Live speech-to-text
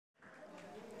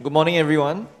Good morning,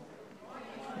 everyone.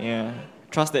 Yeah,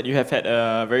 trust that you have had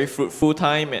a very fruitful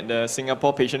time at the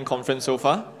Singapore Patient Conference so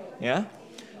far. Yeah,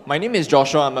 my name is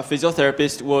Joshua. I'm a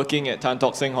physiotherapist working at Tan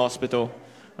Tock Seng Hospital.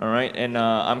 All right, and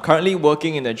I'm currently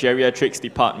working in the geriatrics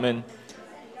department.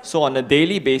 So on a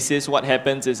daily basis, what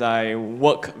happens is I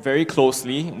work very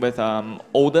closely with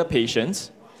older patients,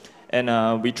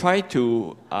 and we try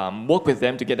to work with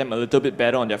them to get them a little bit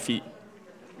better on their feet.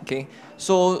 Okay,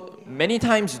 so many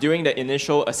times during the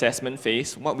initial assessment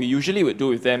phase, what we usually would do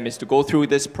with them is to go through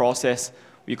this process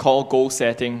we call goal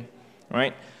setting,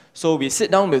 right? So we sit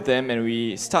down with them and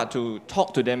we start to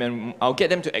talk to them, and I'll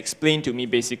get them to explain to me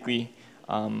basically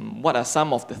what are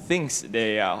some of the things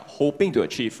they are hoping to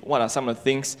achieve, what are some of the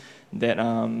things that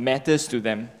matters to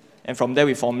them. And from there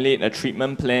we formulate a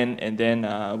treatment plan, and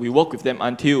then we work with them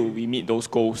until we meet those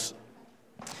goals.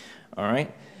 All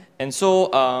right. And so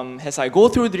as I go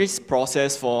through this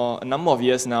process for a number of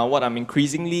years now, what I'm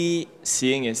increasingly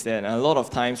seeing is that a lot of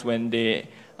times when they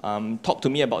talk to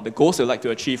me about the goals they'd like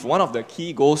to achieve, one of the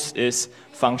key goals is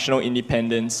functional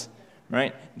independence,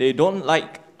 right? They don't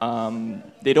want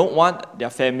their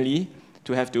family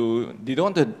to they don't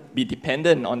want to be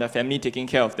dependent on their family taking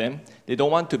care of them. They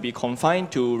don't want to be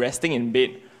confined to resting in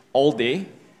bed all day.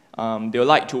 They would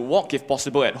like to walk if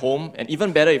possible at home, and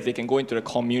even better if they can go into the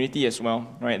community as well,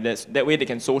 right? That way they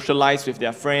can socialize with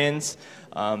their friends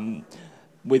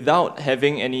without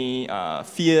having any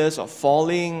fears of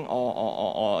falling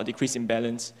or decrease in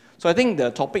balance. So I think the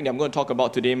topic that I'm going to talk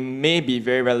about today may be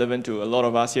very relevant to a lot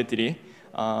of us here today,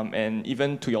 and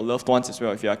even to your loved ones as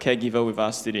well if you're a caregiver with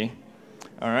us today.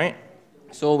 All right?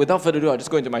 So without further ado, I'll just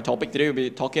go into my topic. Today we'll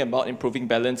be talking about improving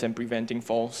balance and preventing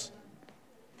falls.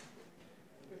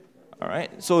 All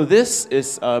right, so this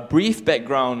is a brief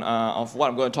background of what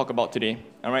I'm going to talk about today.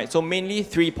 All right, so mainly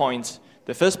 3 points.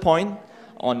 The first point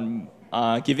on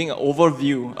giving an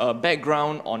overview, a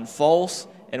background on falls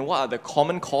and what are the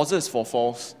common causes for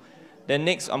falls. Then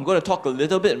next, I'm going to talk a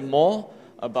little bit more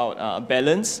about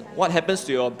balance, what happens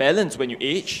to your balance when you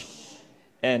age,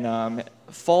 and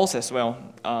falls as well,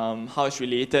 how it's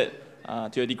related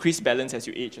to your decreased balance as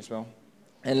you age as well.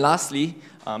 And lastly,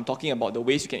 talking about the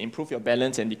ways you can improve your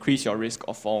balance and decrease your risk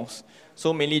of falls.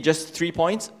 So mainly just 3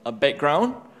 points, a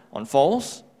background on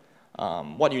falls,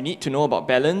 what you need to know about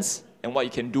balance, and what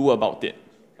you can do about it.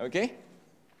 Okay?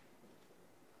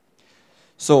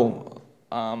 So,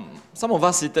 some of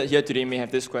us seated here today may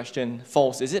have this question: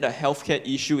 falls, is it a healthcare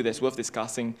issue that's worth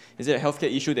discussing? Is it a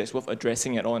healthcare issue that's worth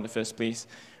addressing at all in the first place?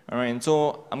 All right, and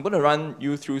so I'm going to run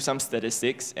you through some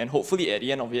statistics, and hopefully at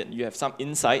the end of it, you have some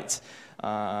insights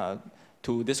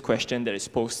to this question that is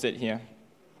posted here.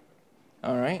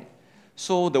 All right,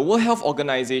 so the World Health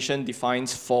Organization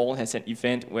defines fall as an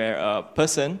event where a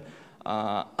person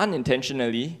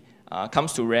unintentionally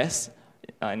comes to rest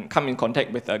and come in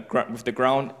contact with the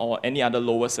ground or any other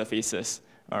lower surfaces.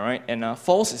 All right, and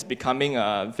falls is becoming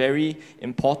a very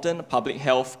important public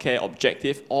health care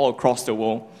objective all across the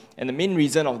world. And the main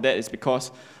reason of that is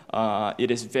because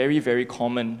it is very, very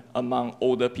common among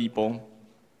older people.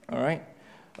 All right.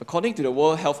 According to the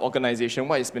World Health Organization,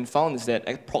 what has been found is that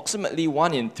approximately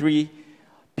 1 in 3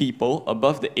 people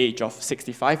above the age of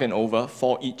 65 and over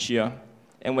fall each year.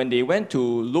 And when they went to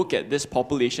look at this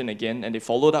population again, and they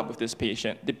followed up with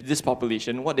this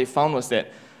population, what they found was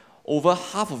that over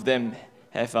half of them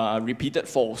have repeated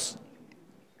falls.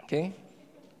 Okay?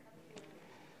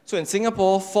 So in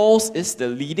Singapore, falls is the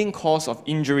leading cause of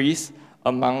injuries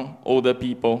among older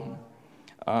people.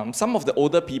 Some of the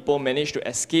older people manage to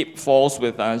escape falls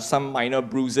with some minor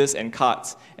bruises and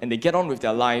cuts, and they get on with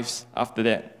their lives after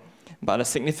that. But a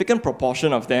significant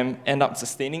proportion of them end up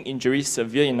sustaining injuries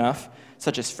severe enough,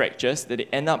 such as fractures, that they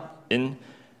end up being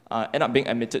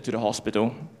admitted to the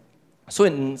hospital. So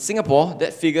in Singapore,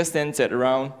 that figure stands at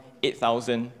around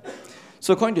 8,000.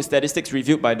 So according to statistics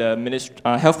reviewed by the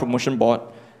Health Promotion Board,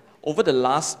 over the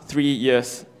last 3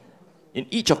 years, in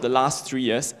each of the last 3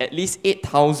 years, at least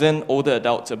 8,000 older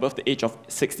adults above the age of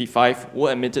 65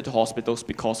 were admitted to hospitals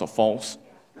because of falls.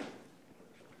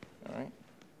 All right.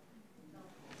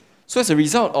 So as a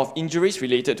result of injuries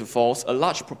related to falls, a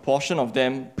large proportion of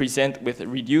them present with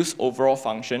reduced overall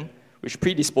function, which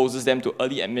predisposes them to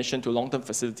early admission to long-term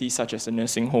facilities such as a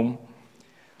nursing home.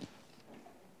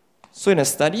 So in a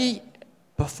study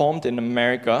performed in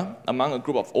America among a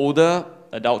group of older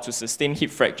adults who sustained hip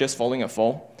fractures following a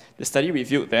fall, the study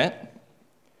revealed that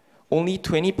only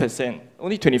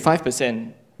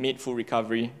 25% made full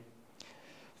recovery.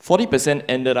 40%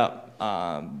 ended up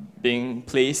being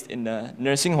placed in the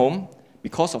nursing home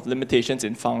because of limitations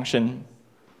in function.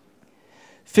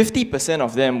 50%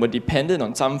 of them were dependent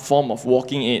on some form of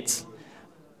walking aids.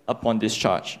 upon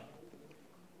discharge.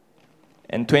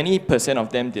 And 20% of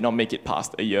them did not make it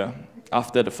past a year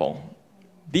after the fall.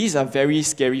 These are very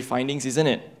scary findings, isn't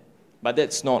it? But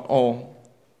that's not all.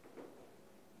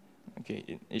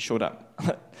 Okay, it showed up.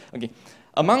 Okay.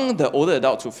 Among the older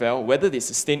adults who fell, whether they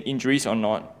sustained injuries or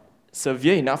not,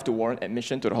 severe enough to warrant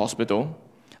admission to the hospital,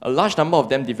 a large number of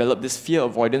them developed this fear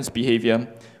avoidance behavior,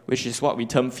 which is what we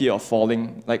term fear of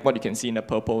falling, like what you can see in the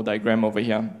purple diagram over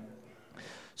here.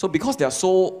 So because they are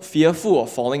so fearful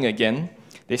of falling again,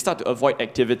 they start to avoid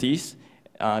activities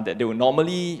that they would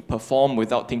normally perform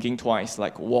without thinking twice,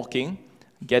 like walking,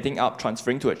 getting up,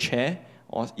 transferring to a chair,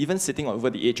 or even sitting over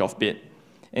the edge of bed.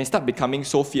 And start becoming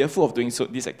so fearful of doing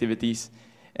these activities.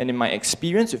 And in my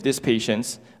experience with these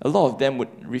patients, a lot of them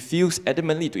would refuse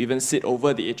adamantly to even sit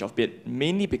over the edge of bed,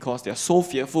 mainly because they are so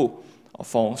fearful of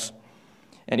falls.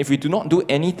 And if we do not do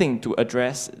anything to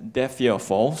address their fear of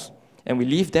falls, and we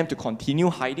leave them to continue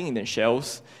hiding in their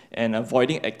shells and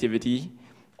avoiding activity,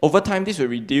 over time this will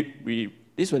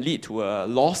lead to a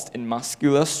loss in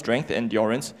muscular strength and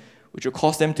endurance, which will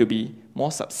cause them to be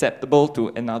more susceptible to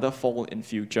another fall in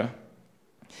future.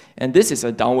 And this is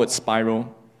a downward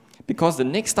spiral, because the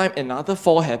next time another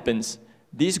fall happens,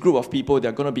 this group of people,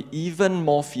 they're going to be even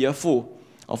more fearful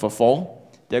of a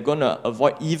fall, they're going to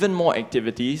avoid even more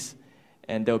activities,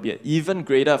 and there will be an even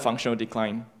greater functional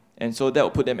decline. And so that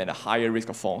will put them at a higher risk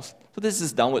of falls. So this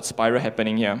is downward spiral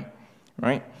happening here,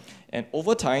 right? And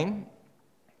over time,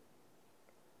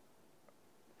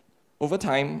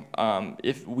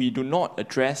 if we do not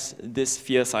address this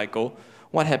fear cycle,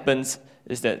 what happens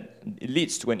is that it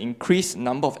leads to an increased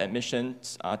number of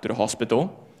admissions to the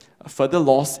hospital, a further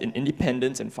loss in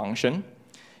independence and function,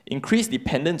 increased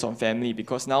dependence on family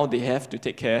because now they have to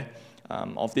take care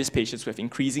of these patients who have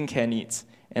increasing care needs,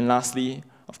 and lastly,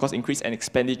 of course, increase an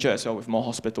expenditure as well with more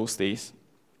hospital stays.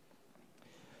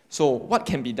 So what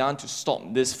can be done to stop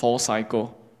this fall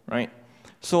cycle, right?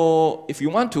 So if you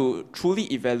want to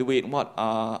truly evaluate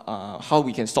how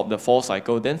we can stop the fall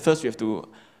cycle, then first we have to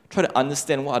try to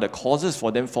understand what are the causes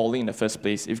for them falling in the first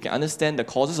place. If we can understand the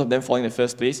causes of them falling in the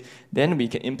first place, then we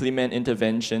can implement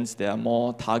interventions that are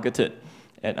more targeted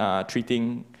at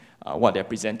treating what they're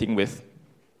presenting with.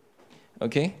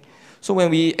 Okay? So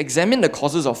when we examine the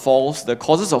causes of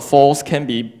falls can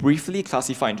be briefly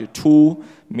classified into two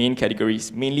main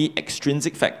categories, mainly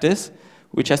extrinsic factors,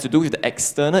 which has to do with the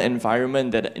external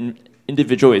environment that an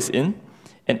individual is in,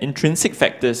 and intrinsic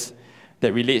factors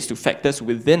that relates to factors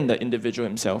within the individual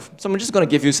himself. So I'm just going to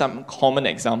give you some common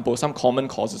examples, some common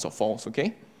causes of falls,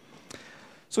 okay?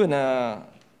 So in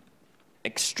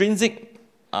extrinsic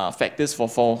factors for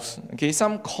falls, okay,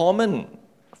 some common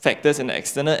factors in the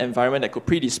external environment that could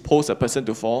predispose a person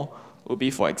to fall would be,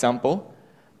 for example,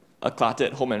 a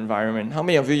cluttered home environment. How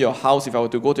many of you, your house, if I were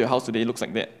to go to your house today, looks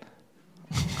like that?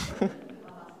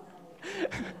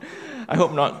 I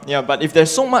hope not. Yeah, but if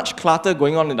there's so much clutter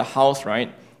going on in the house,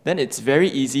 right, then it's very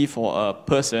easy for a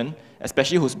person,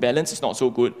 especially whose balance is not so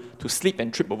good, to slip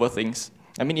and trip over things.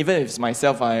 I mean, even if it's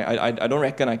myself, I don't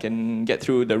reckon I can get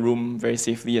through the room very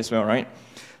safely as well, right?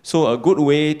 So a good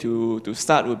way to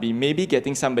start would be maybe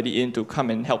getting somebody in to come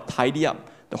and help tidy up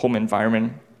the home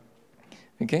environment.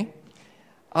 Okay?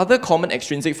 Other common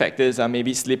extrinsic factors are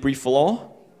maybe slippery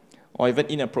floor or even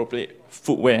inappropriate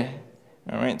footwear.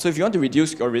 All right? So if you want to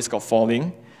reduce your risk of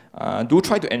falling, do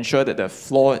try to ensure that the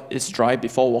floor is dry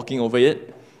before walking over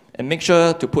it, and make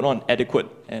sure to put on adequate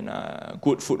and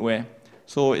good footwear.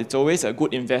 So it's always a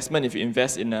good investment if you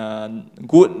invest in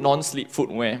good non-slip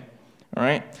footwear. All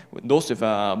right, those with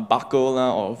a buckle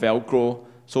or Velcro,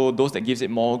 so those that gives it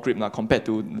more grip compared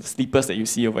to the slippers that you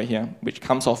see over here, which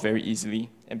comes off very easily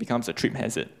and becomes a trip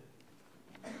hazard.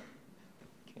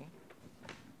 Okay.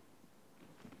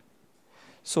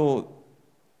 So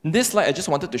in this slide, I just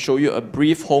wanted to show you a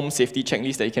brief home safety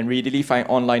checklist that you can readily find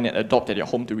online and adopt at your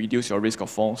home to reduce your risk of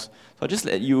falls. So I'll just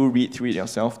let you read through it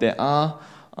yourself. There are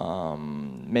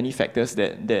many factors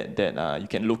that you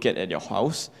can look at your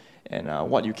house. And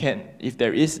what you can, if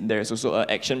there is also an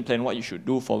action plan, what you should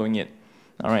do following it.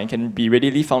 All right, it can be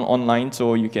readily found online,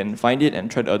 so you can find it and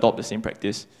try to adopt the same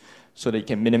practice so that you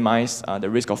can minimize the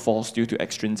risk of falls due to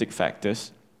extrinsic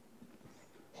factors.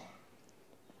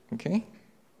 Okay,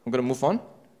 I'm going to move on.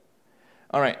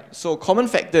 All right, so common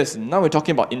factors. Now we're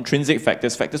talking about intrinsic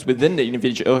factors, factors within the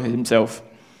individual himself.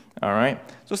 All right,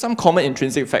 so some common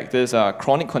intrinsic factors are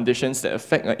chronic conditions that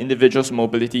affect an individual's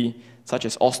mobility, such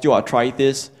as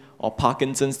osteoarthritis, or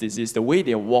Parkinson's disease. The way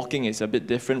they're walking is a bit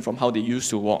different from how they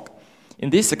used to walk. In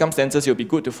these circumstances, it'll be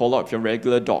good to follow up with your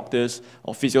regular doctors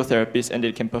or physiotherapists, and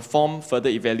they can perform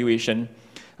further evaluation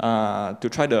to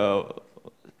try to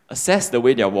assess the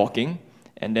way they're walking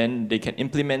and then they can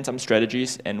implement some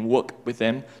strategies and work with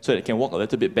them so they can walk a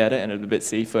little bit better and a little bit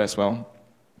safer as well.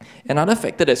 Another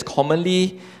factor that's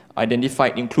commonly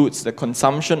identified includes the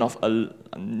consumption of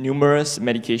numerous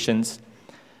medications.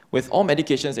 With all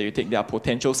medications that you take, there are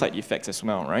potential side effects as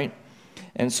well, right?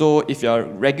 And so if you're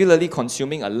regularly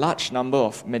consuming a large number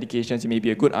of medications, it may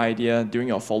be a good idea during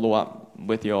your follow-up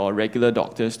with your regular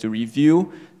doctors to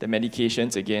review the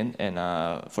medications again and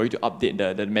for you to update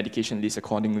the medication list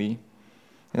accordingly.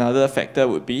 Another factor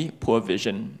would be poor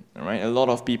vision, right? A lot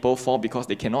of people fall because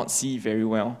they cannot see very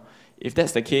well. If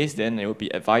that's the case, then it would be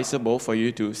advisable for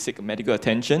you to seek medical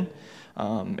attention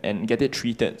and get it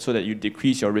treated so that you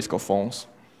decrease your risk of falls.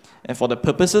 And for the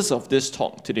purposes of this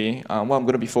talk today, what I'm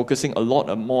going to be focusing a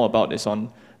lot more about is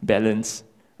on balance.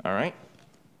 All right?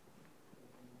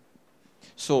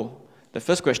 So, the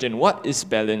first question, what is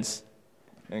balance?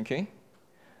 Okay?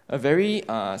 A very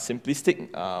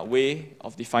simplistic way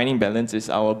of defining balance is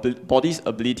our body's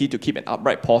ability to keep an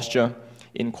upright posture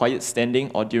in quiet standing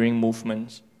or during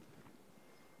movements.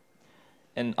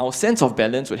 And our sense of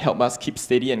balance would help us keep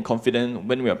steady and confident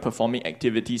when we are performing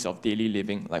activities of daily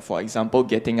living, like for example,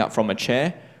 getting up from a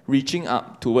chair, reaching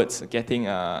up towards getting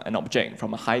an object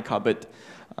from a high cupboard,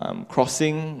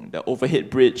 crossing the overhead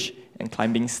bridge, and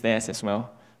climbing stairs as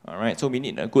well. All right, so we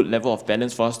need a good level of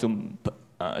balance for us to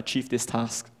achieve this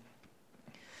task.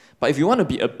 But if you want to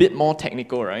be a bit more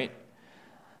technical, right,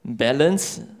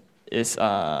 balance is,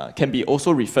 can be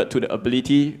also referred to the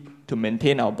ability to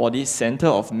maintain our body's center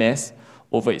of mass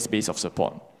over its base of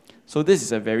support. So this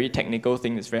is a very technical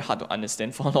thing. It's very hard to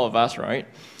understand for a lot of us, right?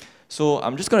 So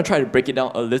I'm just going to try to break it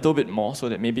down a little bit more so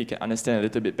that maybe you can understand a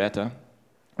little bit better.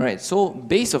 Right, so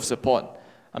base of support,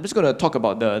 I'm just going to talk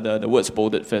about the words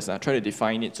bolded first. I'll try to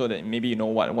define it so that maybe you know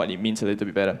what it means a little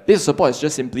bit better. Base of support is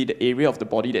just simply the area of the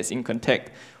body that's in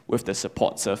contact with the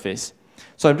support surface.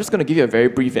 So I'm just going to give you a very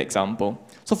brief example.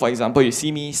 So for example, you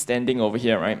see me standing over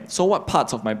here, right? So what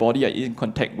parts of my body are in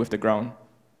contact with the ground?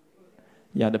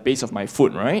 Yeah, the base of my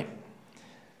foot, right?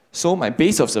 So my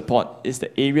base of support is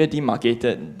the area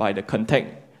demarcated by the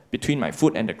contact between my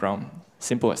foot and the ground.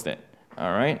 Simple as that,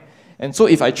 all right? And so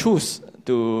if I choose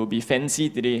to be fancy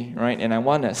today, right, and I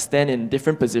want to stand in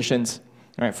different positions,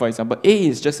 right, for example, A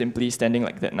is just simply standing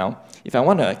like that now. If I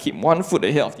want to keep one foot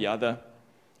ahead of the other,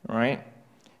 right,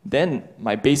 then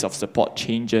my base of support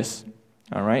changes,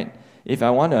 all right? If I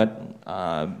want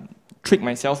to trick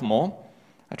myself more,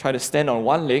 I try to stand on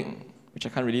one leg, which I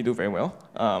can't really do very well,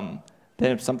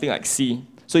 then something like C.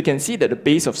 So you can see that the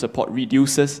base of support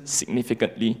reduces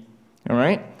significantly, all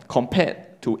right,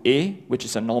 compared to A, which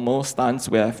is a normal stance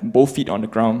where I have both feet on the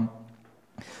ground.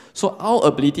 So our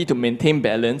ability to maintain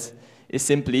balance is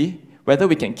simply whether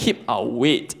we can keep our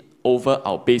weight over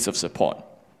our base of support.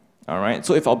 All right,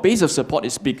 so if our base of support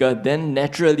is bigger, then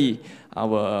naturally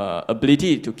our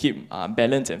ability to keep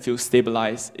balance and feel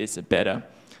stabilized is better.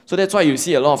 So that's why you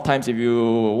see a lot of times if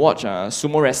you watch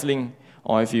sumo wrestling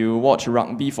or if you watch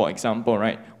rugby, for example,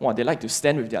 right? Wow, they like to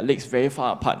stand with their legs very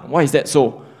far apart. Why is that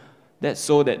so? That's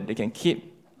so that they can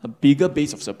keep a bigger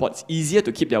base of support. It's easier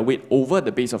to keep their weight over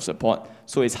the base of support,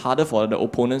 so it's harder for the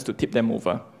opponents to tip them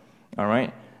over. All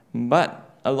right?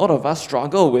 But a lot of us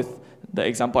struggle with the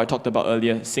example I talked about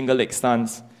earlier, single leg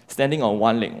stance, standing on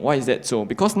one leg. Why is that so?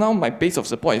 Because now my base of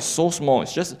support is so small,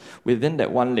 it's just within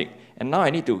that one leg. And now I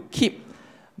need to keep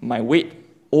my weight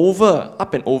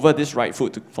up and over this right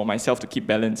foot for myself to keep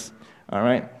balance, all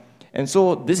right? And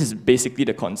so this is basically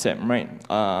the concept, right?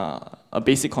 A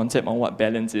basic concept on what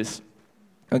balance is,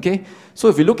 okay? So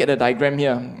if you look at the diagram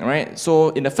here, all right? So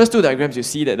in the first two diagrams, you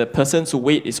see that the person's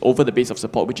weight is over the base of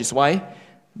support, which is why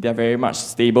they're very much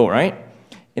stable, right?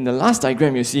 In the last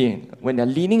diagram, you see when they're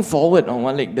leaning forward on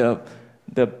one leg, the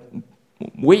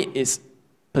weight is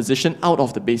positioned out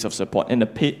of the base of support,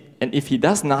 and if he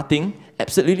does nothing,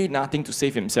 absolutely nothing to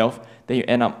save himself, then you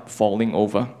end up falling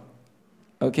over.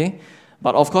 Okay?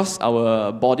 But of course,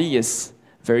 our body is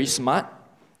very smart,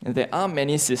 and there are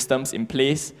many systems in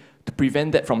place to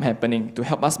prevent that from happening, to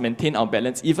help us maintain our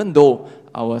balance, even though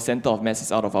our center of mass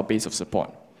is out of our base of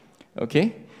support.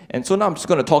 Okay? And so now I'm just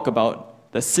going to talk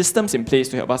about the systems in place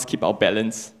to help us keep our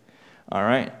balance. All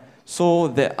right? So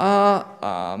there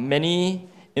are many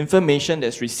information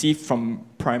that's received from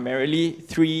primarily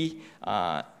three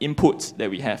inputs that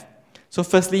we have. So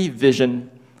firstly,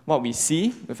 vision. What we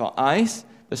see with our eyes,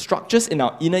 the structures in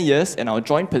our inner ears and our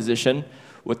joint position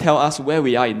will tell us where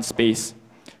we are in space.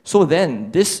 So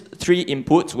then, these three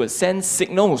inputs will send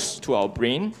signals to our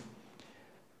brain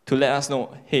to let us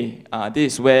know, hey,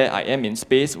 this is where I am in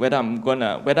space, whether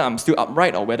I'm still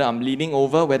upright or whether I'm leaning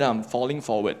over, whether I'm falling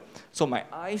forward. So my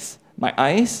eyes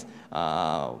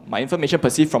my information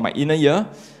perceived from my inner ear,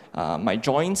 my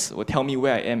joints will tell me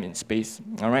where I am in space,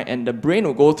 all right? And the brain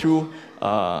will go through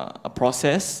a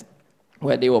process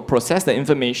where they will process the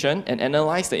information and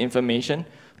analyze the information,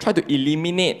 try to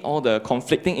eliminate all the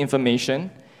conflicting information,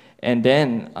 and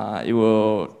then it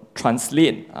will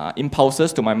translate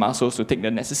impulses to my muscles to take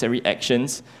the necessary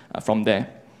actions from there,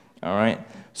 all right?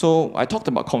 So I talked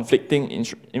about conflicting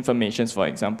informations, for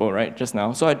example, right, just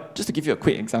now. So just to give you a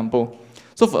quick example.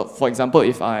 So for example,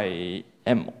 if I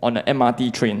am on an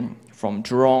MRT train from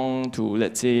Jurong to,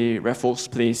 let's say, Raffles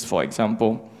Place, for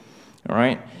example, all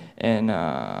right? And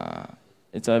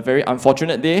it's a very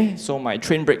unfortunate day, so my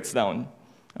train breaks down,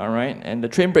 all right? And the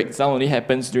train breakdown only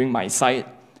happens during my side,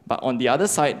 but on the other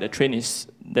side,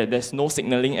 there's no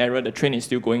signaling error, the train is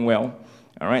still going well,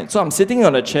 all right? So I'm sitting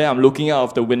on a chair, I'm looking out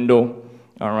of the window,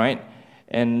 all right?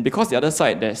 And because the other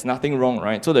side, there's nothing wrong,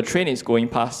 right? So the train is going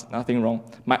past, nothing wrong.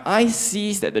 My eye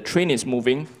sees that the train is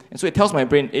moving, and so it tells my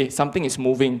brain, hey, something is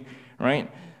moving,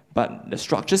 right? But the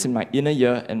structures in my inner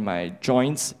ear and my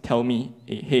joints tell me,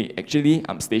 hey, actually,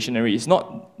 I'm stationary. It's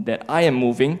not that I am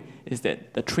moving, it's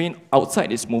that the train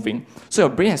outside is moving. So your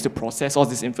brain has to process all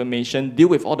this information, deal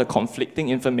with all the conflicting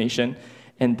information,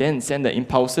 and then send the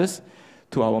impulses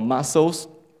to our muscles,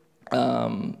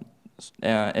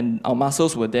 and our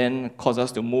muscles will then cause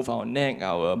us to move our neck,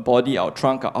 our body, our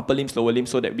trunk, our upper limbs, lower limbs,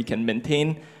 so that we can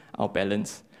maintain our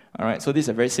balance. All right, so this is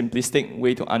a very simplistic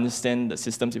way to understand the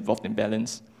systems involved in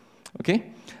balance.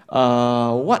 Okay,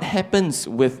 what happens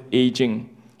with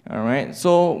aging? All right,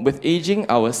 so with aging,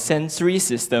 our sensory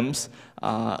systems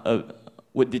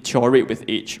would deteriorate with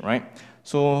age, right?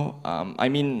 So, I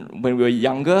mean, when we were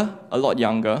younger, a lot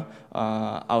younger,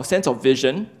 our sense of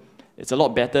vision is a lot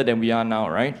better than we are now,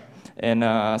 right? And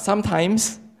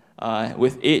sometimes,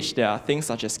 with age, there are things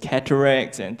such as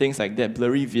cataracts and things like that,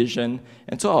 blurry vision.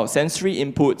 And so our sensory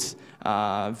inputs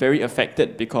are very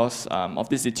affected because of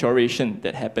this deterioration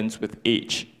that happens with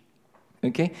age.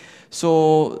 Okay?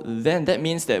 So then that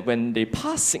means that when they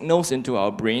pass signals into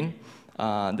our brain,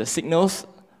 the signals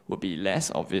will be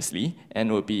less, obviously,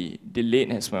 and will be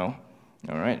delayed as well.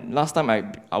 All right. Last time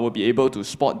I would be able to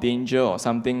spot danger or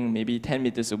something maybe 10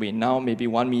 meters away. Now maybe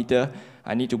 1 meter,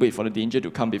 I need to wait for the danger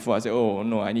to come before I say, oh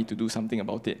no, I need to do something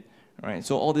about it. All right.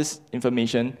 So all this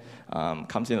information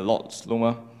comes in a lot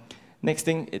slower. Next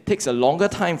thing, it takes a longer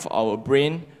time for our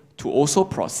brain to also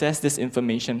process this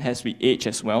information as we age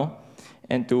as well,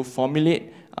 and to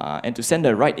formulate and to send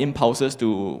the right impulses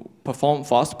to perform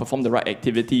for us to perform the right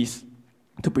activities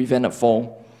to prevent a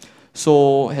fall.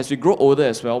 So as we grow older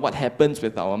as well, what happens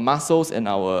with our muscles and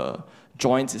our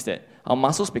joints is that our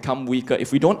muscles become weaker.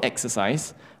 If we don't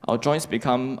exercise, our joints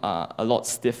become a lot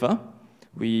stiffer.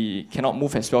 We cannot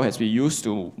move as well as we used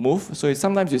to move. So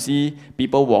sometimes you see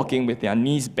people walking with their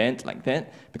knees bent like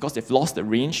that because they've lost the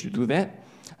range to do that.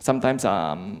 Sometimes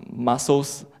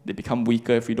muscles, they become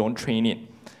weaker if we don't train it.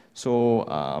 So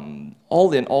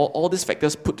all in all these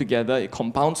factors put together, it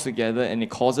compounds together and it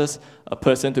causes a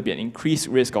person to be at increased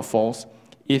risk of falls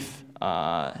if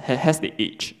has the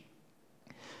age.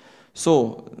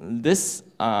 So this,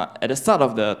 at the start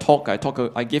of the talk,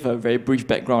 I gave a very brief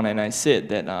background and I said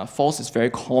that falls is very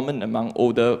common among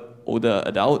older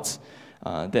adults,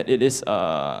 that it is,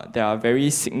 there are very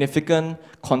significant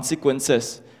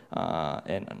consequences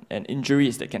and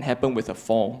injuries that can happen with a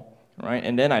fall. Right?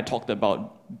 And then I talked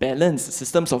about balance,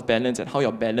 systems of balance, and how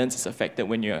your balance is affected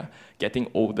when you're getting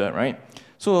older, right?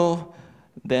 So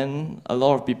then a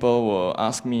lot of people will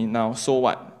ask me now, so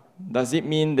what? Does it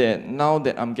mean that now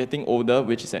that I'm getting older,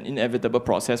 which is an inevitable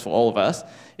process for all of us,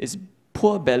 is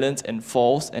poor balance and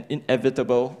falls an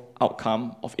inevitable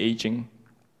outcome of aging?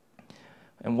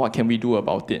 And what can we do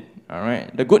about it? All right.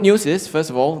 The good news is,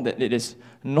 first of all, that it is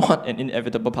not an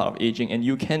inevitable part of aging, and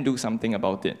you can do something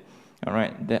about it. All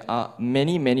right, there are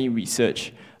many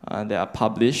research that are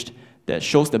published that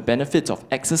shows the benefits of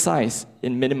exercise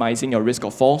in minimizing your risk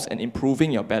of falls and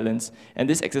improving your balance. And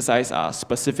these exercises are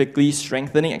specifically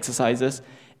strengthening exercises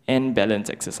and balance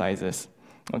exercises.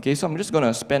 Okay, so I'm just going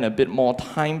to spend a bit more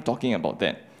time talking about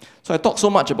that. So I talked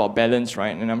so much about balance,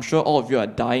 right? And I'm sure all of you are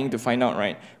dying to find out,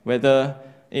 right, whether,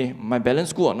 hey, my balance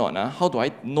is good or not. How do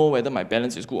I know whether my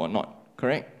balance is good or not?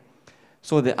 Correct?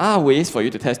 So there are ways for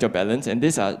you to test your balance, and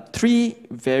these are 3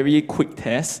 very quick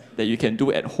tests that you can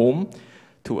do at home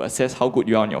to assess how good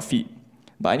you are on your feet.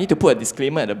 But I need to put a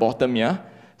disclaimer at the bottom here.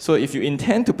 So if you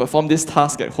intend to perform this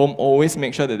task at home, always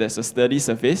make sure that there's a sturdy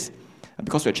surface,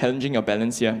 because we're challenging your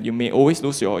balance here. You may always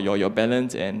lose your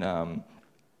balance, and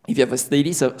if you have a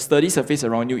sturdy surface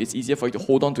around you, it's easier for you to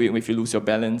hold on to it if you lose your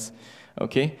balance.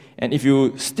 Okay? And if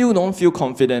you still don't feel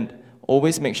confident,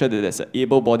 always make sure that there's an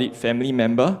able-bodied family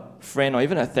member, friend, or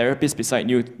even a therapist beside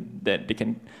you that they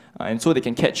can, and so they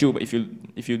can catch you if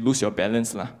you lose your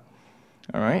balance lah.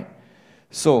 All right.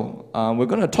 So we're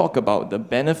going to talk about the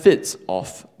benefits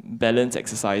of balance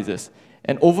exercises.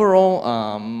 And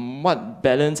overall, what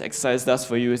balance exercise does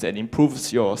for you is that it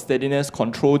improves your steadiness,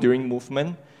 control during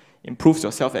movement, improves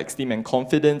your self-esteem and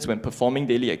confidence when performing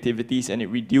daily activities, and it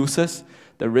reduces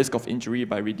the risk of injury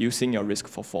by reducing your risk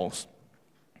for falls.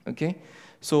 Okay?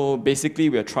 So basically,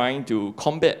 we're trying to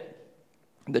combat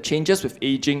the changes with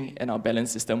aging and our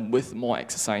balance system with more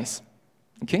exercise.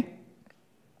 Okay?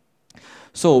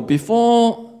 So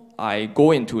before I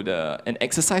go into an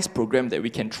exercise program that we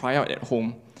can try out at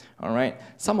home, all right,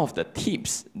 some of the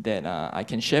tips that I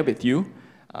can share with you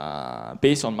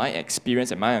based on my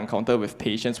experience and my encounter with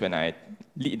patients when I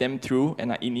lead them through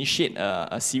and I initiate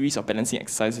a series of balancing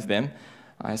exercises with them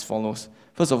as follows.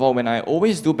 First of all, when I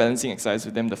always do balancing exercise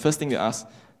with them, the first thing they ask,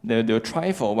 they'll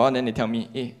try for a while, then they tell me,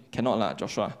 hey, cannot lah,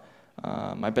 Joshua.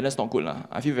 My balance not good lah.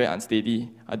 I feel very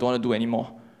unsteady. I don't want to do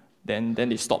anymore. Then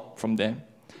they stop from there.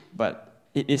 But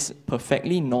it is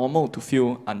perfectly normal to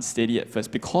feel unsteady at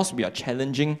first because we are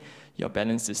challenging your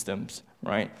balance systems,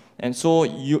 right? And so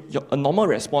a normal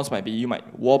response might be you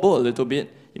might wobble a little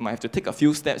bit, you might have to take a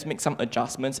few steps, make some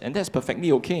adjustments, and that's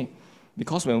perfectly okay.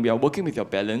 Because when we are working with your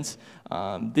balance,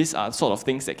 these are sort of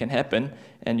things that can happen,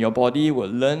 and your body will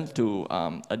learn to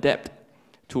adapt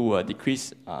to a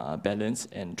decreased balance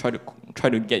and try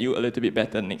to get you a little bit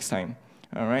better next time.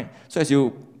 All right. So as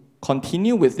you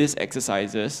continue with these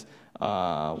exercises,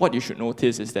 what you should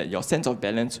notice is that your sense of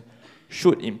balance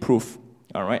should improve,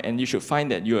 all right? And you should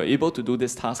find that you are able to do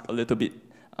this task a little bit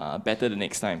better the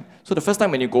next time. So the first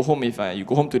time when you go home, if you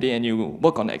go home today and you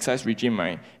work on the exercise regime,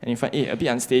 right, and you find, hey, a bit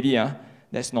unsteady,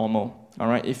 that's normal, all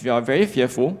right? If you are very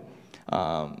fearful,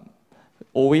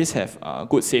 always have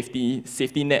good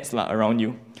safety nets around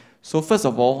you. So first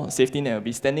of all, safety net will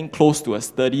be standing close to a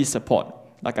sturdy support.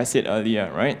 Like I said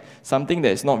earlier, right? Something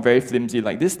that is not very flimsy,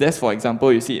 like this desk, for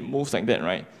example, you see it moves like that,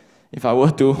 right? If I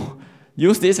were to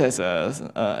use this as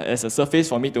a surface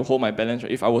for me to hold my balance,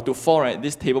 right? If I were to fall, right,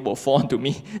 this table will fall onto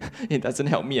me. It doesn't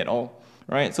help me at all,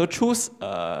 right? So choose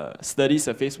a sturdy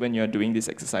surface when you're doing these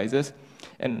exercises.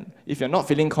 And if you're not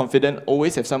feeling confident,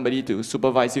 always have somebody to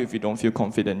supervise you if you don't feel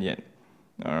confident yet,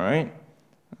 all right?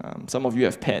 Some of you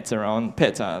have pets around.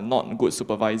 Pets are not good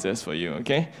supervisors for you,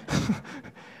 okay?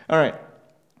 All right.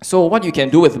 So what you can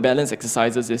do with balance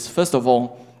exercises is, first of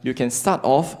all, you can start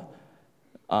off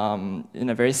in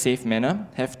a very safe manner.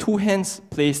 Have two hands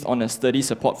placed on a sturdy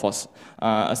surface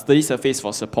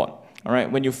for support. All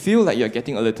right. When you feel like you're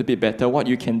getting a little bit better, what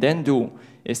you can then do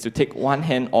is to take one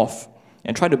hand off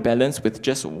and try to balance with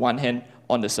just one hand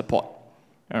on the support.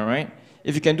 All right.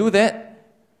 If you can do that,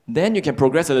 then you can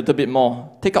progress a little bit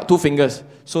more. Take out 2 fingers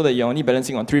so that you're only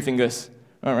balancing on 3 fingers.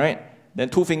 All right. Then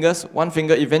 2 fingers, 1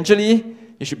 finger. Eventually,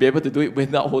 you should be able to do it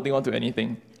without holding on to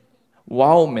anything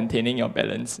while maintaining your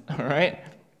balance, all right?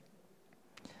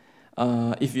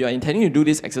 If you are intending to do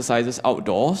these exercises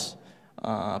outdoors,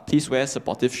 please wear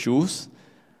supportive shoes.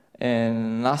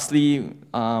 And lastly,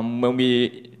 when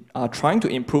we are trying to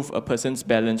improve a person's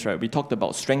balance, right, we talked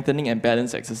about strengthening and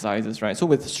balance exercises, right? So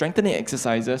with strengthening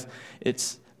exercises,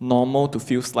 it's normal to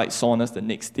feel slight soreness the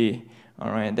next day. All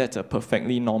right, that's a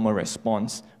perfectly normal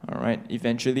response. All right,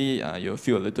 eventually you'll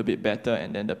feel a little bit better,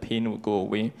 and then the pain will go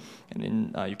away,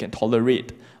 and then you can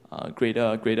tolerate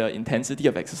greater intensity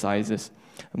of exercises.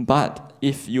 But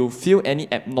if you feel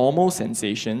any abnormal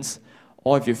sensations,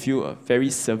 or if you feel a very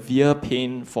severe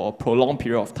pain for a prolonged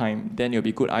period of time, then it'll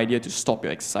be a good idea to stop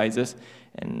your exercises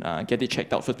and get it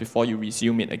checked out first before you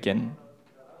resume it again.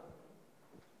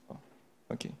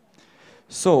 Okay.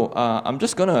 So I'm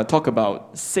just going to talk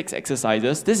about 6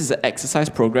 exercises. This is an exercise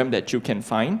program that you can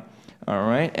find, all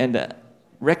right? And the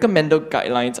recommended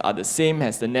guidelines are the same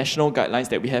as the national guidelines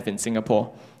that we have in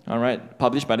Singapore, all right,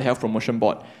 published by the Health Promotion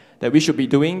Board, that we should be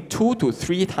doing 2 to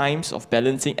 3 times of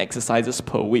balancing exercises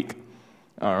per week,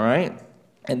 all right?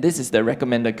 And this is the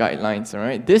recommended guidelines, all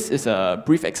right? This is a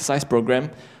brief exercise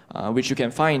program which you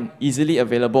can find easily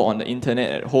available on the internet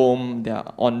at home. They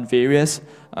are on various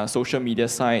social media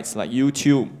sites like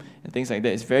YouTube and things like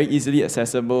that. It's very easily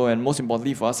accessible, and most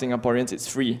importantly for us Singaporeans, it's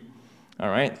free. All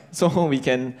right, so we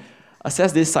can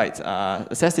access this site,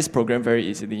 access this program very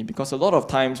easily, because a lot of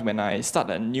times when I start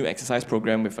a new exercise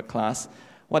program with a class,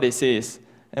 what they say is,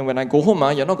 and when I go home,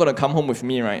 you're not going to come home with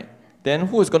me, right? Then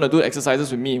who is going to do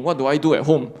exercises with me? What do I do at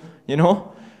home? You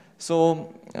know?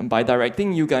 So by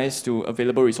directing you guys to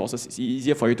available resources, it's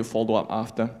easier for you to follow up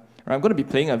after. Right, I'm going to be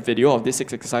playing a video of these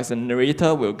 6 exercises, and the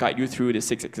narrator will guide you through the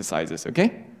 6 exercises,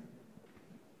 okay?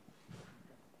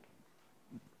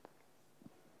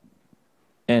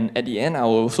 And at the end, I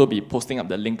will also be posting up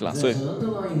the link. There's an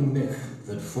underlying myth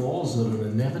that falls are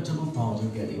an inevitable part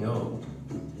of getting old.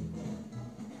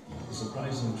 The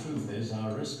surprising truth is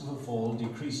our risk of a fall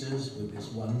decreases with this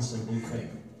one simple thing: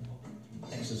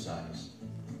 exercise.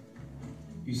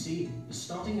 You see,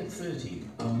 starting at 30,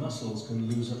 our muscles can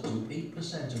lose up to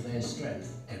 8% of their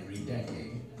strength every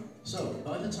decade. So,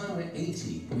 by the time we're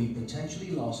 80, we've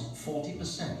potentially lost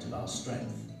 40% of our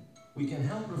strength. We can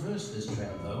help reverse this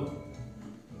trend, though,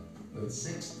 with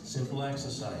 6 simple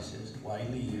exercises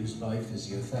widely used by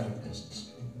physiotherapists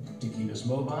to keep us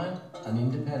mobile and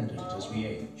independent as we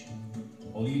age.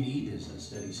 All you need is a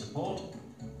steady support,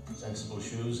 sensible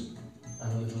shoes,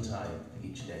 and a little time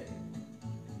each day.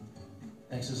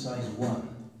 Exercise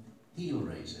 1, heel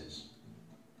raises.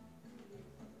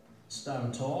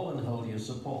 Stand tall and hold your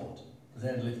support.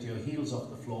 Then lift your heels off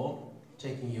the floor,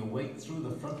 taking your weight through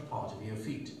the front part of your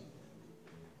feet.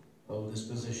 Hold this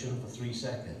position for 3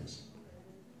 seconds.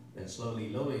 Then slowly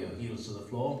lower your heels to the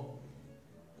floor.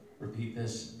 Repeat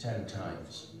this 10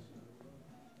 times.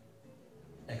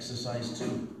 Exercise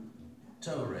 2,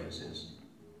 toe raises.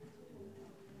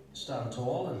 Stand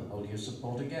tall and hold your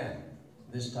support again.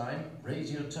 This time, raise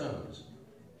your toes,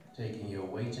 taking your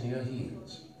weight in your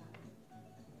heels.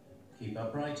 Keep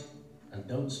upright and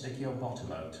don't stick your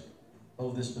bottom out.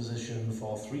 Hold this position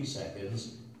for 3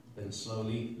 seconds, then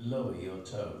slowly lower your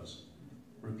toes.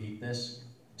 Repeat this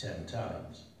 10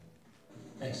 times.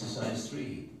 Exercise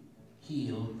 3,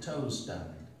 heel toe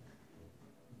stand.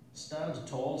 Stand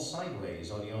tall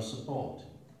sideways on your support,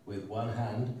 with one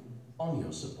hand on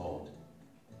your support.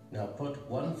 Now put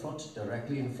one foot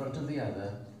directly in front of the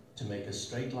other to make a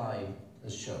straight line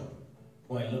as shown.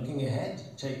 While looking ahead,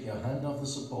 take your hand off the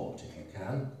support if you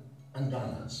can, and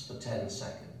balance for 10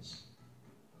 seconds.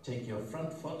 Take your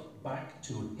front foot back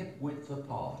to hip width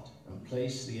apart and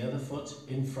place the other foot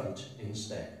in front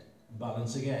instead.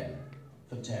 Balance again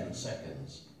for 10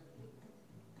 seconds.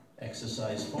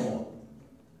 Exercise 4,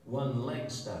 one leg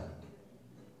stand.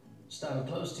 Stand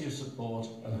close to your support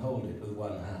and hold it with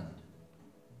one hand.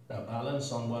 Now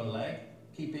balance on one leg,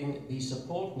 keeping the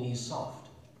support knee soft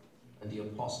and your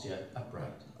posture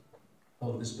upright.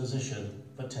 Hold this position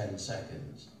for 10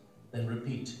 seconds, then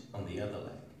repeat on the other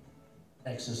leg.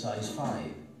 Exercise 5,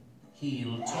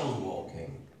 heel toe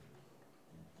walking.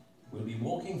 We'll be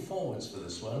walking forwards for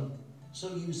this one,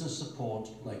 so use a support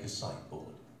like a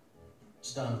sideboard.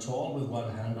 Stand tall with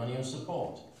one hand on your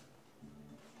support.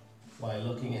 While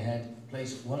looking ahead,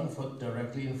 place one foot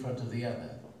directly in front of the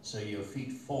other, so your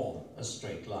feet form a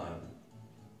straight line.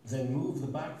 Then move the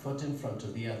back foot in front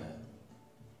of the other.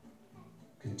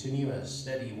 Continue a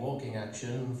steady walking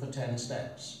action for 10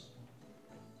 steps.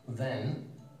 Then,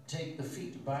 take the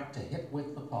feet back to hip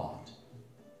width apart.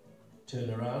 Turn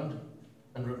around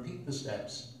and repeat the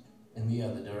steps in the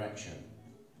other direction.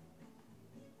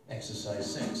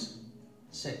 Exercise 6,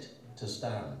 sit to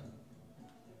stand.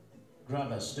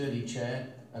 Grab a sturdy chair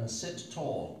and sit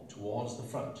tall towards the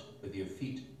front with your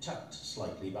feet tucked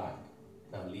slightly back.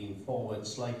 Now lean forward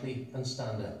slightly and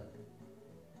stand up.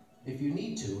 If you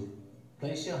need to,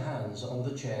 place your hands on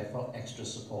the chair for extra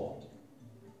support.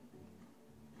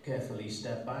 Carefully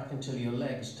step back until your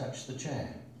legs touch the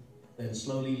chair. Then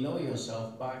slowly lower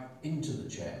yourself back into the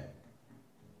chair.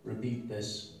 Repeat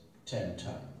this 10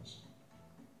 times.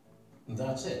 And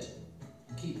that's it.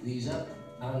 Keep these up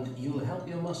and you'll help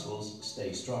your muscles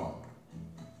stay strong.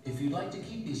 If you'd like to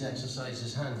keep these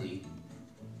exercises handy,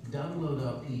 download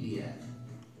our PDF.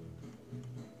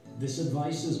 This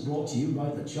advice is brought to you by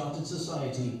the Chartered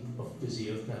Society of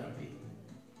Physiotherapy.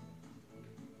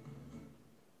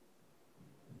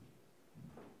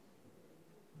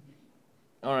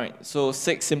 Alright, so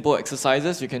 6 simple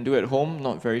exercises you can do at home,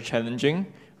 not very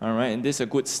challenging. Alright, and this is a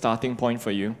good starting point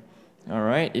for you.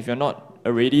 Alright, if you're not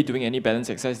already doing any balance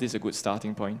exercise, this is a good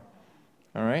starting point.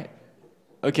 Alright,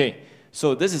 okay,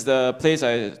 so this is the place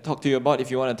I talked to you about.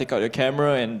 If you want to take out your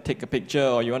camera and take a picture,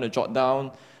 or you want to jot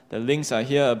down, the links are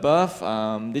here above.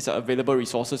 These are available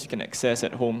resources you can access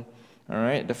at home.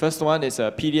 Alright, the first one is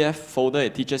a PDF folder.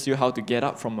 It teaches you how to get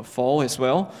up from a fall as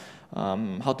well.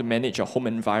 How to manage your home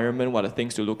environment, what are the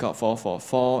things to look out for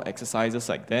fall, exercises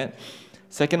like that.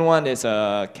 Second one is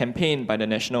a campaign by the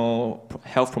National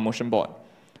Health Promotion Board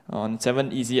on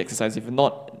 7 easy exercises. If you're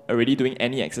not already doing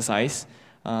any exercise,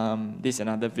 this is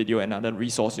another video, another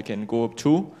resource you can go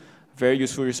to. Very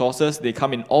useful resources. They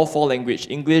come in all 4 languages: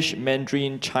 English,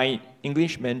 Mandarin,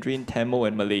 Tamil,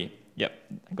 and Malay. Yep,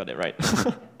 I got that right.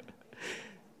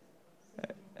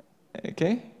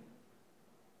 Okay.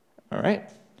 All right.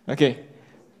 Okay.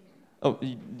 Oh,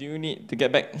 do you need to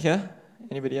get back here?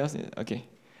 Anybody else? Okay.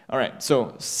 All right.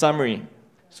 So summary.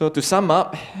 So to sum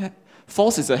up,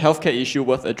 falls is a healthcare issue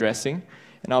worth addressing,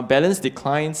 and our balance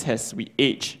declines as we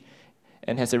age,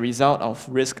 and as a result of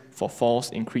risk for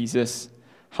falls increases.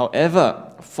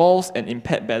 However, falls and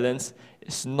impaired balance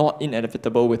is not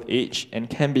inevitable with age and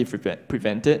can be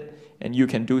prevented, and you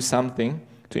can do something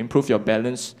to improve your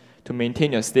balance, to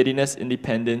maintain your steadiness,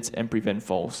 independence, and prevent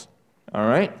falls.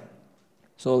 Alright?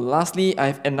 So lastly, I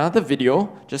have another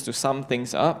video just to sum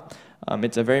things up.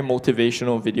 It's a very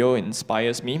motivational video. It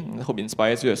inspires me. I hope it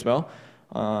inspires you as well.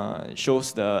 It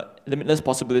shows the limitless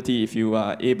possibility if you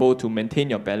are able to maintain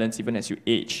your balance even as you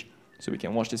age. So we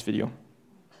can watch this video.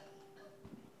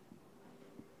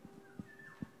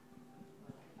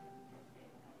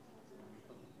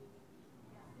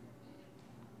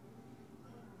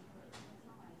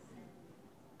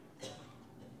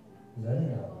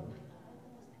人老了，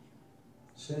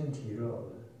身体弱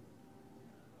了，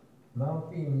毛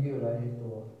病越来越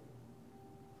多，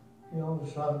腰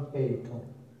酸背痛、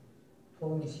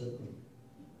风湿病、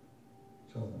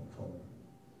中风、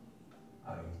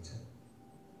癌症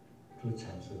都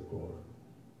产生过了。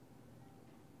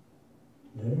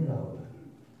人老了，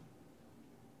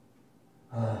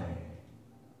唉。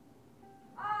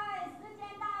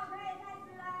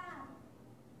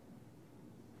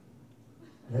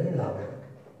人老了，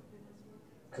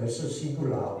可是心不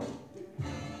老。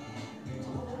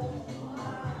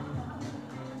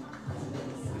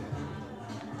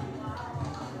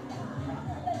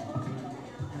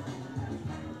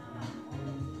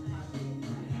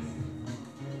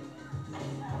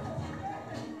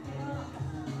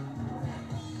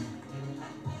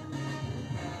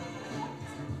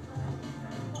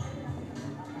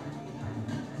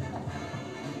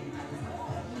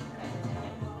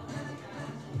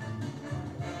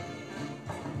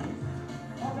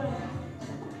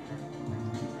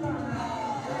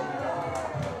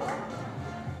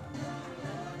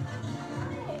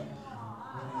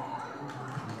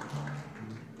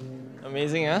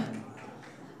Amazing, huh?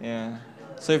 Yeah.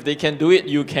 So if they can do it,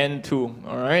 you can too.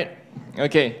 All right?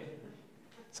 Okay.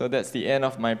 So that's the end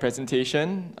of my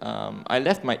presentation. I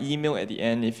left my email at the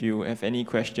end. If you have any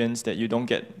questions that you don't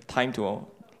get time to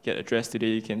get addressed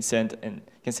today, you can send an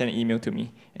email to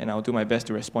me, and I'll do my best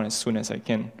to respond as soon as I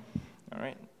can. All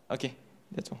right? Okay.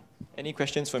 That's all. Any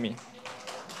questions for me?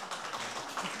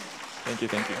 Thank you.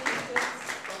 Thank you.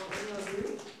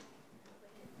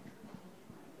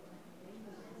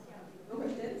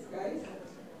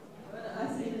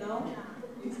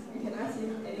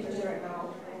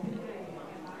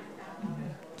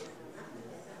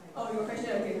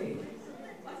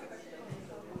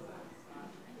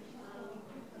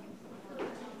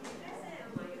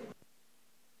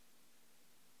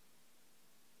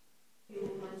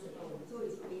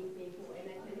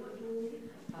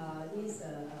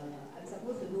 I'm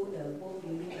supposed to do the bone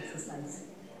building exercise,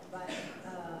 but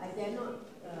I dare not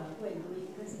go and do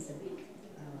it because it's a bit,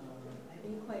 I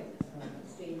think, quite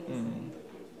strenuous,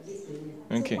 a bit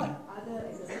strenuous. Okay. So what other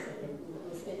exercises I can do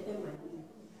to strengthen my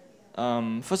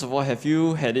knee? First of all, have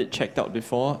you had it checked out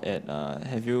before?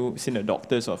 Have you seen a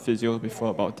doctors or physio before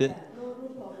about it? No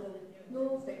problem.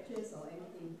 No fractures or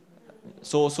anything.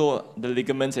 So the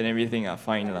ligaments and everything are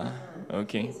fine lah.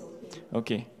 Okay.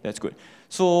 Okay, that's good.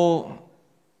 So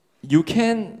you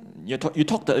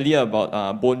talked earlier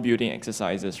about bone building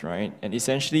exercises, right? And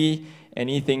essentially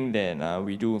anything that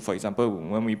we do, for example,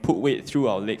 when we put weight through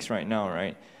our legs right now,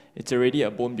 right? It's already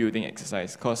a bone building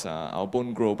exercise because our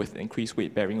bone grow with increased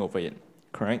weight bearing over it,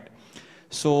 correct?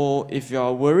 So if you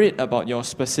are worried about your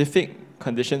specific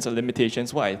conditions or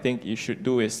limitations, what I think you should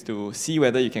do is to see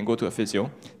whether you can go to a physio.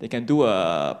 They can do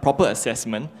a proper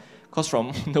assessment, because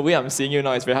from the way I'm seeing you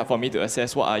now, it's very hard for me to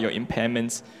assess what are your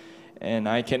impairments, and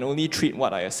I can only treat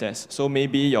what I assess. So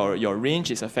maybe your range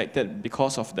is affected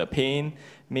because of the pain,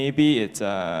 maybe it's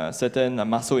a certain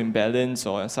muscle imbalance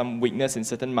or some weakness in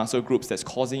certain muscle groups that's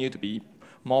causing you to be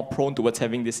more prone towards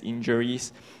having these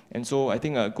injuries. And so I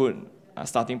think a good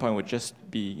starting point would just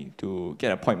be to get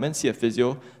an appointment, see a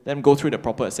physio, then go through the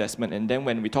proper assessment, and then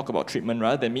when we talk about treatment,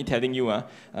 rather than me telling you,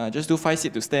 just do 5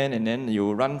 sit to stand and then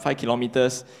you run 5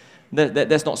 kilometers,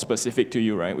 that's not specific to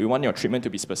you, right? We want your treatment to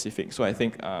be specific. So I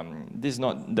think this is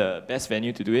not the best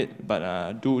venue to do it,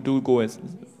 but do go and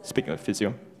speak to a physio.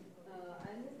 I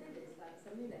understand it's like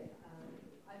something like,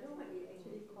 I don't know what they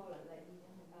actually call it, like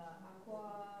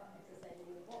aqua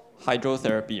exercise.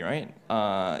 Hydrotherapy, right?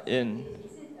 Is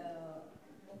it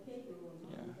okay to do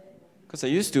that? Because I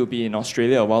used to be in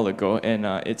Australia a while ago, and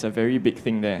it's a very big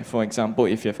thing there. For example,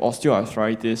 if you have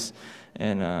osteoarthritis,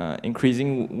 and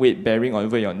increasing weight bearing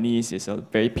over your knees is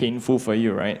very painful for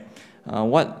you, right?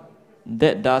 What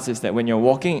that does is that when you're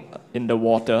walking in the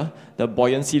water, the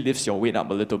buoyancy lifts your weight up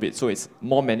a little bit, so it's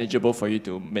more manageable for you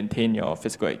to maintain your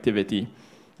physical activity.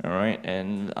 All right,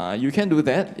 and you can do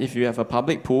that if you have a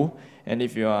public pool, and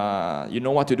if you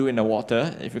know what to do in the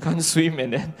water. If you can't swim,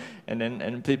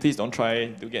 and please don't try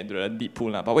to get into a deep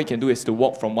pool. But what you can do is to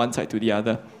walk from one side to the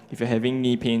other. If you're having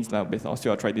knee pains with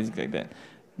osteoarthritis like that.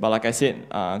 But like I said,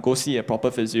 go see a proper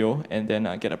physio and then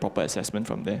get a proper assessment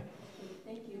from there.